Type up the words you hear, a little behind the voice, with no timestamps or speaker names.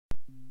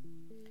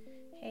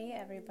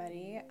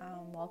everybody.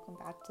 Welcome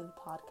back to the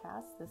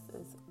podcast. This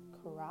is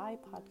Karai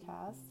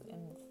Podcast,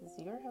 and this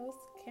is your host,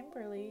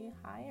 Kimberly.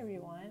 Hi,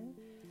 everyone.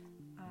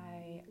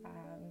 I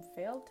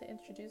failed to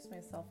introduce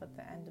myself at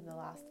the end of the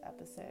last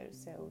episode,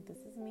 so this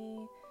is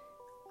me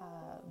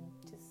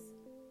just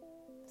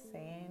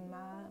saying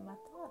my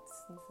thoughts.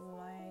 This is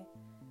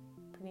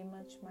pretty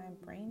much my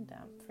brain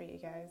dump for you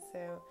guys.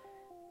 So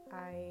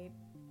I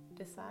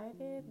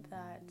decided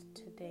that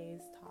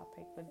today's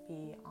topic would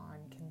be on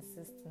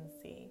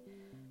consistency,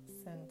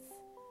 since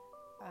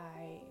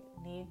I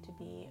need to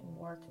be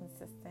more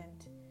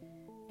consistent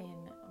in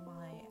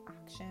my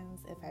actions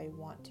if I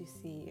want to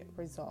see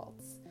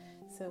results.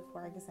 So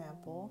for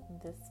example,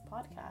 this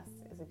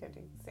podcast is a good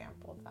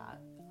example that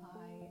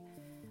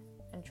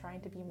I am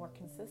trying to be more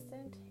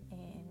consistent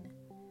in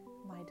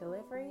my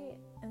delivery,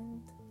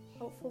 and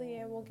hopefully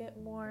I will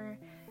get more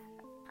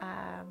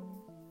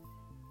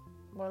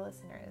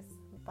listeners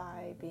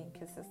by being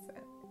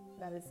consistent.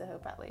 That is the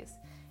hope, at least.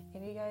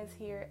 If you guys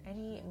hear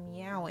any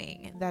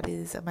meowing, that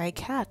is my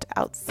cat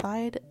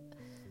outside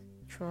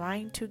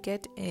trying to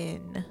get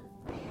in.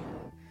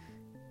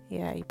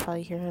 Yeah, you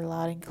probably hear her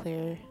loud and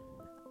clear.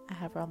 I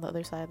have her on the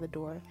other side of the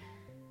door.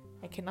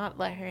 I cannot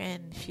let her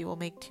in. She will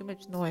make too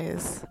much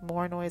noise,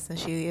 more noise than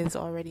she is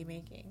already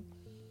making.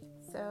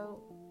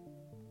 So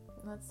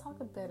let's talk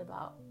a bit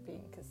about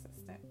being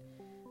consistent.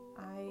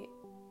 I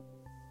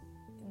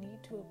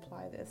need to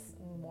apply this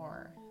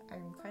more.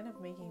 I'm kind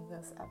of making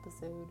this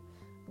episode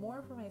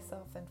more for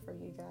myself than for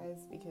you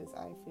guys, because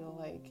I feel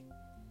like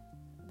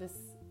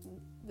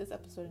this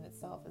episode in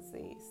itself is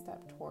a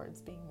step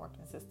towards being more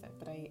consistent,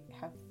 but I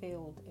have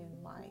failed in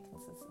my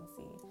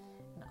consistency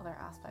in other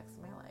aspects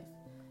of my life,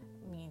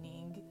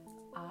 meaning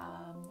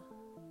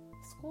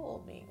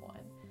school being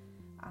one.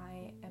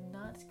 I am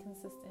not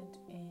consistent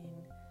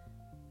in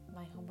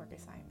my homework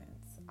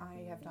assignments.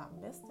 I have not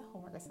missed a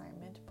homework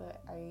assignment,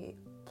 but I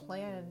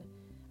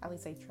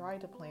try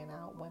to plan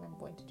out when I'm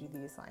going to do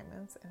the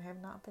assignments, and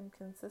have not been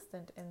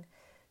consistent in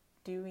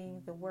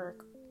doing the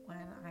work when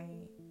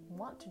I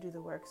want to do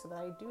the work, so that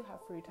I do have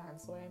free time,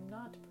 so I'm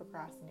not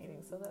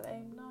procrastinating, so that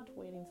I'm not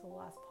waiting till the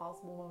last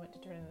possible moment to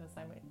turn in an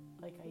assignment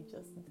like I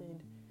just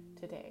did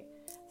today.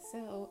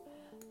 So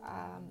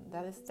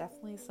that is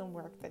definitely some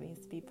work that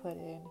needs to be put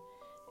in,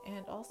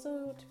 and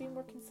also to be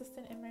more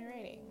consistent in my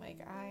writing.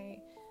 Like I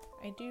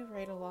do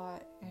write a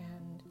lot,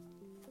 and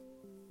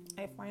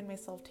I find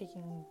myself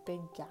taking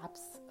big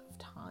gaps of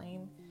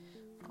time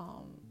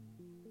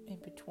in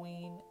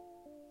between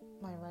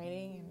my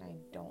writing, and I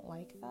don't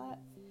like that.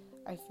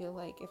 I feel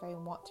like if I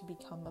want to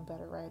become a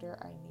better writer,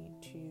 I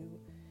need to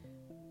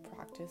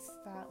practice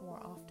that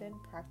more often,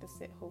 practice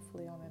it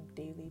hopefully on a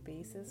daily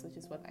basis, which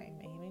is what I'm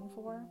aiming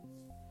for.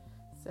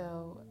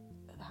 So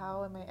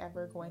how am I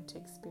ever going to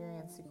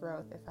experience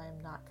growth if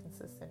I'm not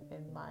consistent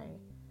in my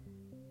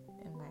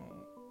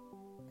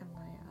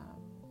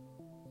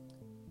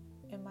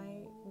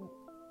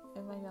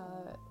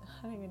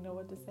I don't even know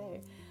what to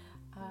say.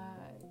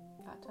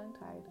 Got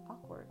tongue-tied,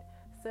 awkward.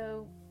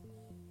 So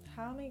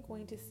how am I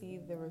going to see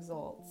the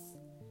results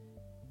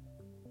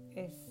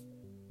if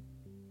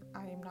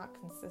I am not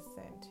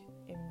consistent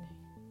in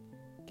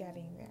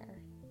getting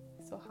there?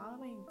 So how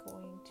am I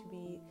going to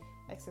be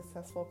a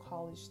successful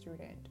college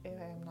student if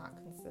I am not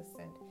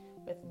consistent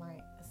with my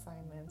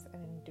assignments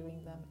and in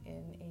doing them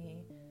in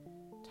a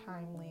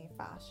timely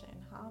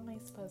fashion? How am I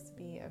supposed to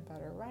be a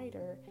better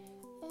writer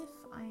if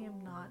I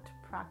am not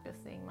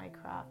practicing my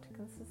craft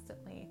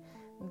consistently?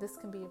 This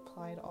can be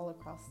applied all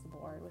across the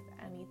board with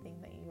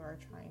anything that you are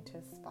trying to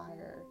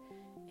aspire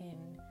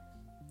in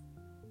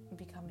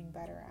becoming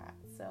better at.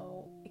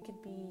 So it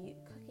could be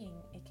cooking,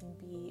 it can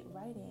be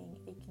writing,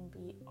 it can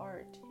be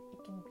art,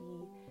 it can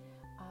be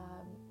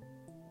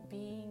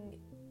being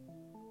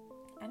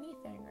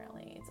anything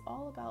really. It's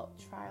all about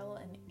trial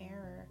and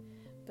error.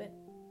 But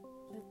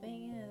the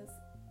thing is,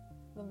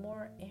 the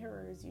more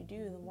errors you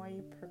do, the more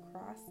you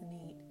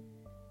procrastinate,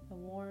 the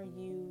more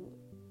you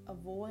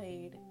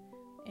avoid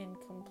in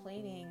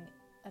completing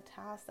a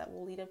task that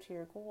will lead up to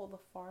your goal, the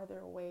farther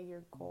away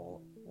your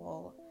goal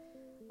will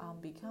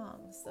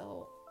become.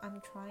 So I'm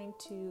trying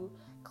to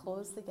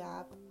close the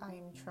gap.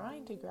 I'm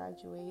trying to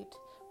graduate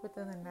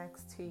within the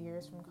next 2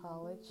 years from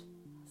college.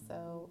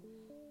 So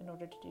in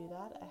order to do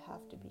that, I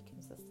have to be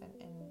consistent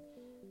in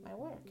my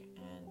work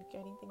and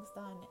getting things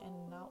done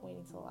and not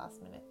waiting till the last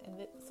minute. And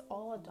it's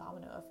all a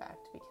domino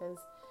effect, because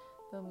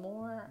the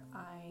more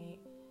I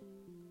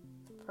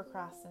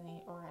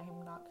procrastinate or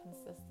I'm not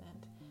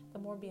consistent, the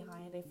more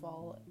behind I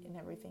fall in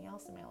everything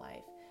else in my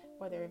life,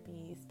 whether it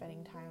be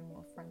spending time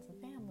with friends and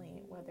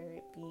family, whether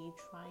it be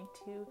trying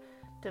to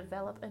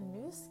develop a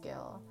new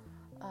skill,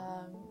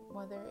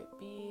 whether it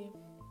be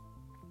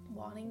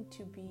wanting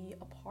to be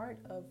a part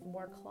of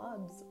more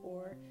clubs,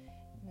 or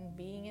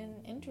being in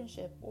an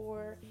internship,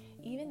 or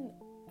even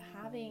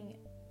having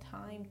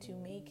time to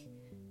make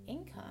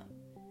income.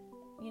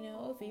 You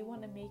know, if you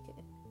want to make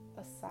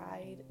a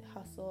side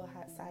hustle,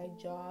 a side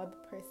job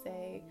per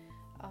se,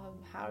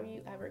 how are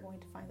you ever going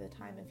to find the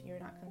time if you're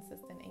not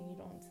consistent and you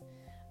don't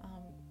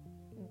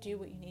do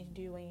what you need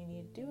to do when you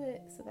need to do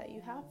it so that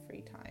you have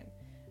free time.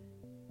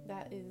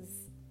 That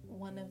is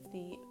one of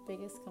the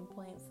biggest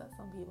complaints that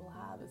some people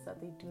have, is that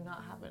they do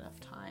not have enough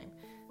time.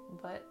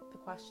 But the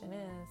question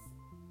is,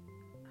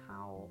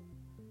 how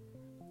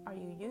are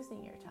you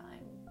using your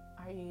time?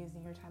 Are you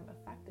using your time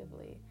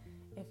effectively?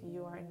 If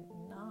you are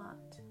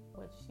not,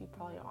 which you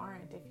probably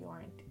aren't, if you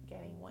aren't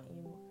getting what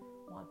you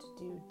want to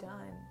do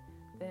done,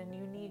 then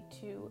you need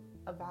to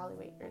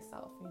evaluate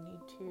yourself. You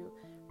need to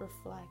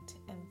reflect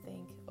and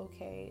think,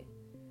 okay,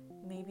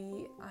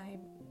 maybe I'm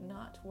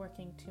not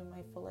working to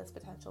my fullest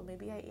potential.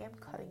 Maybe I am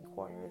cutting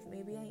corners.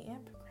 Maybe I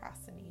am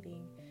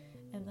procrastinating.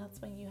 And that's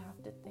when you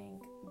have to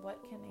think,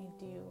 what can I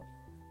do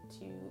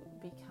to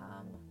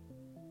become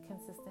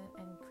consistent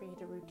and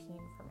create a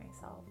routine for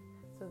myself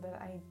so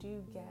that I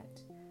do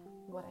get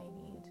what I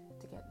need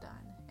to get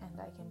done and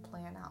I can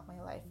plan out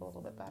my life a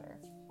little bit better.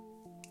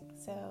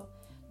 So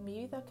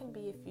maybe that can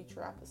be a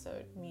future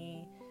episode,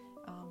 me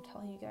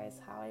telling you guys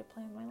how I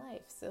plan my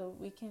life. So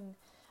we can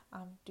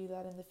do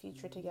that in the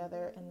future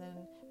together, and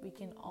then we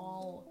can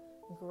all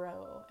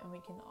grow and we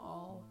can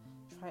all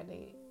try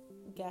to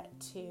get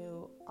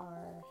to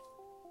our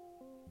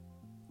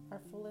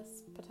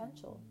fullest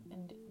potential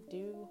and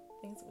do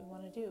things that we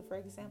want to do. For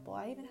example,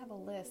 I even have a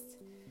list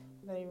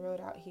that I wrote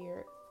out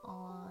here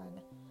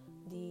on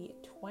the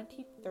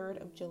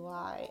 23rd of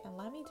July, and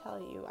let me tell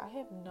you, I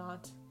have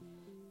not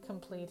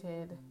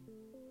completed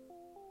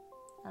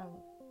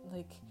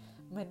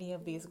many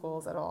of these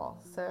goals at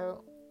all.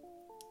 So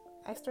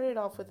I started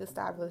off with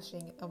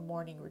establishing a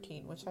morning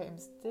routine, which I am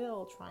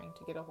still trying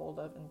to get a hold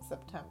of in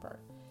September.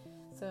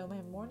 So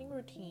my morning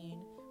routine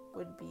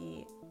would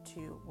be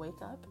to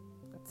wake up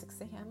at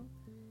 6 a.m.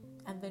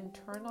 and then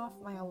turn off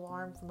my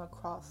alarm from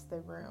across the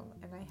room.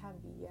 And I have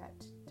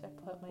yet to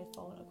put my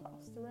phone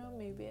across the room.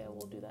 Maybe I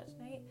will do that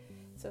tonight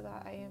so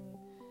that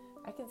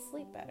I can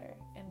sleep better,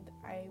 and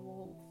I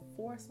will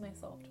force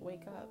myself to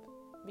wake up,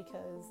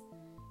 because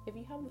if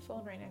you have the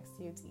phone right next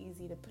to you, it's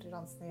easy to put it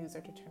on snooze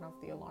or to turn off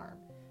the alarm.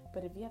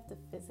 But if you have to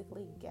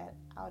physically get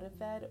out of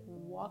bed,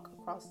 walk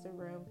across the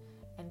room,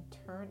 and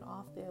turn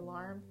off the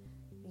alarm,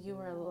 you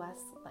are less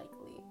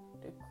likely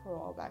to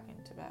crawl back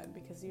into bed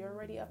because you're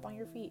already up on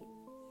your feet.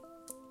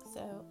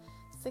 So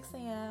 6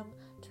 a.m.,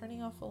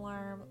 turning off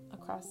alarm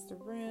across the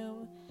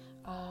room,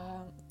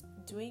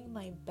 doing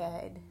my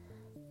bed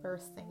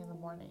first thing in the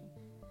morning.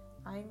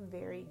 I'm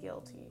very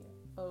guilty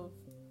of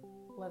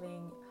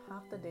letting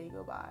half the day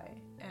go by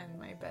and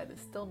my bed is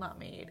still not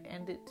made,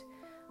 and it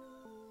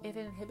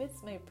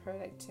inhibits my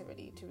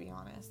productivity, to be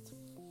honest.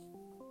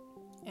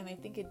 And I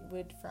think it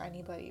would for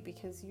anybody,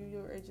 because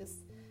you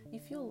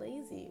feel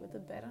lazy with the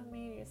bed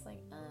unmade. You're just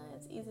like,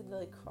 it's easy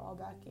to crawl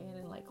back in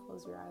and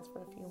close your eyes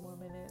for a few more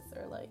minutes,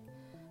 or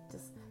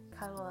just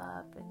cuddle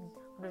up and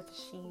under the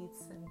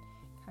sheets and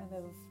kind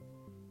of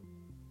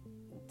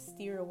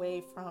steer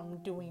away from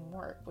doing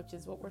work, which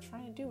is what we're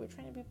trying to do. We're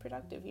trying to be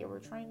productive here. We're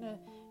trying to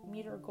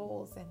meet our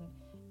goals and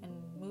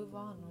move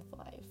on with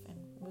life and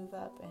move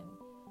up and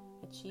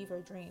achieve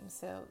our dreams.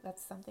 So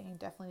that's something I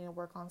definitely need to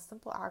work on.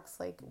 Simple acts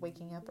like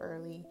waking up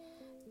early,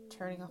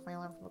 turning off my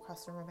alarm from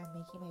across the room, and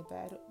making my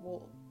bed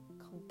will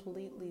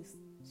completely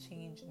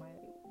change my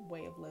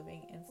way of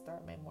living and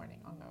start my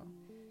morning on a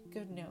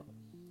good note.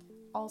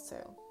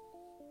 Also,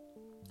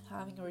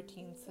 having a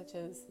routine such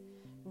as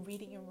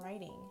reading and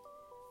writing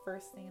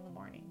first thing in the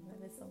morning.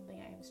 That is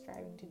something I am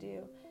striving to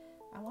do.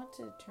 I want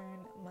to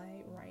turn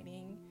my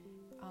writing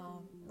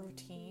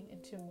routine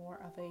into more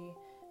of a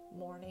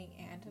morning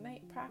and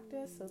night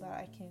practice, so that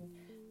I can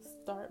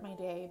start my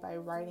day by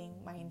writing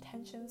my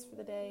intentions for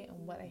the day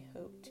and what I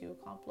hope to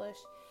accomplish,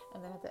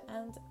 and then at the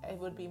end it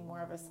would be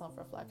more of a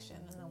self-reflection,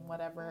 and then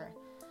whatever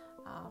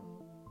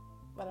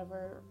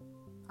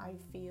I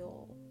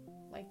feel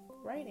like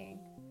writing.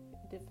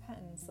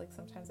 Depends.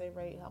 Sometimes I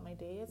write how my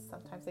day is,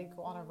 sometimes I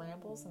go on a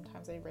ramble,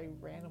 sometimes I write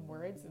random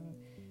words and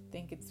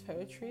think it's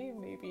poetry,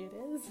 maybe it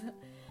is.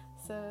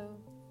 So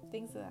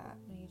things of that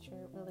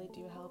nature really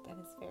do help, and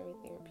it's very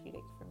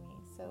therapeutic for me.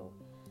 So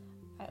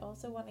I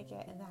also want to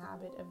get in the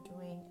habit of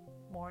doing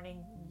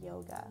morning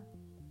yoga.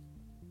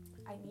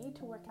 I need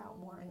to work out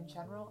more in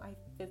general. I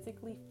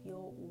physically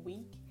feel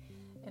weak,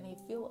 and I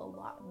feel a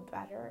lot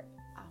better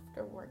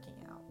after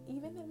working out.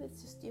 Even if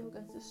it's just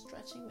yoga, just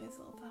stretching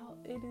myself out,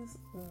 it is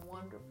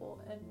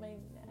wonderful. And my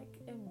neck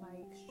and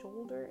my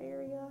shoulder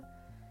area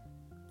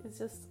is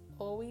just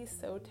always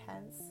so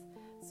tense.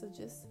 So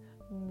just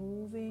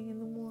moving in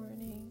the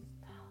morning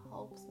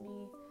helps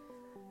me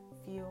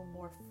feel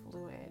more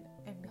fluid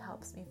and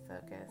helps me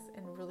focus,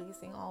 and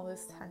releasing all that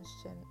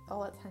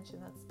tension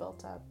that's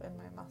built up in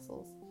my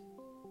muscles.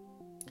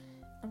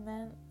 And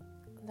then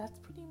that's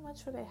pretty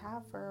much what I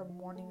have for a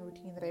morning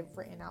routine that I've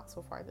written out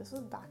so far. This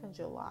was back in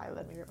July,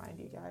 let me remind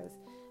you guys,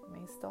 and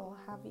I still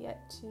have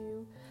yet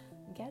to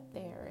get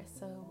there.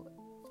 So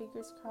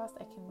fingers crossed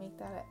I can make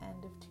that at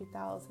end of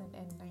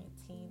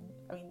 2018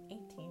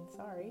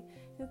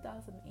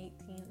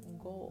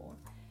 goal.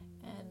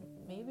 And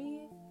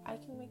maybe I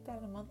can make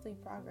that a monthly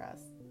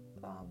progress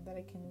that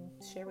I can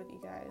share with you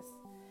guys.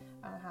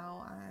 on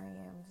how I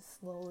am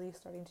slowly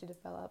starting to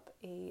develop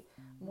a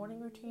morning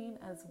routine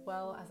as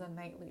well as a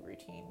nightly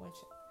routine, which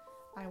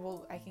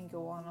I can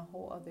go on a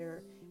whole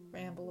other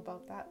ramble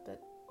about that,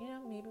 but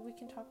maybe we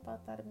can talk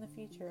about that in the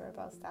future,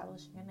 about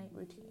establishing a night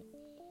routine.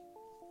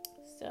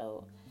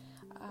 So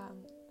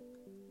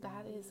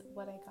that is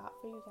what I got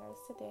for you guys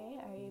today.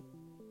 I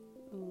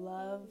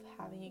love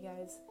having you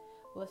guys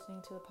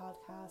listening to the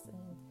podcast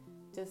and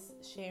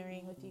just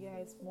sharing with you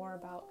guys more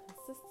about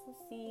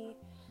consistency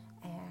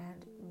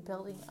and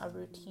building a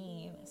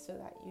routine so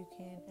that you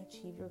can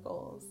achieve your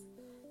goals.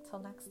 Till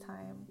next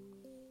time,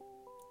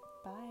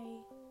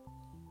 bye.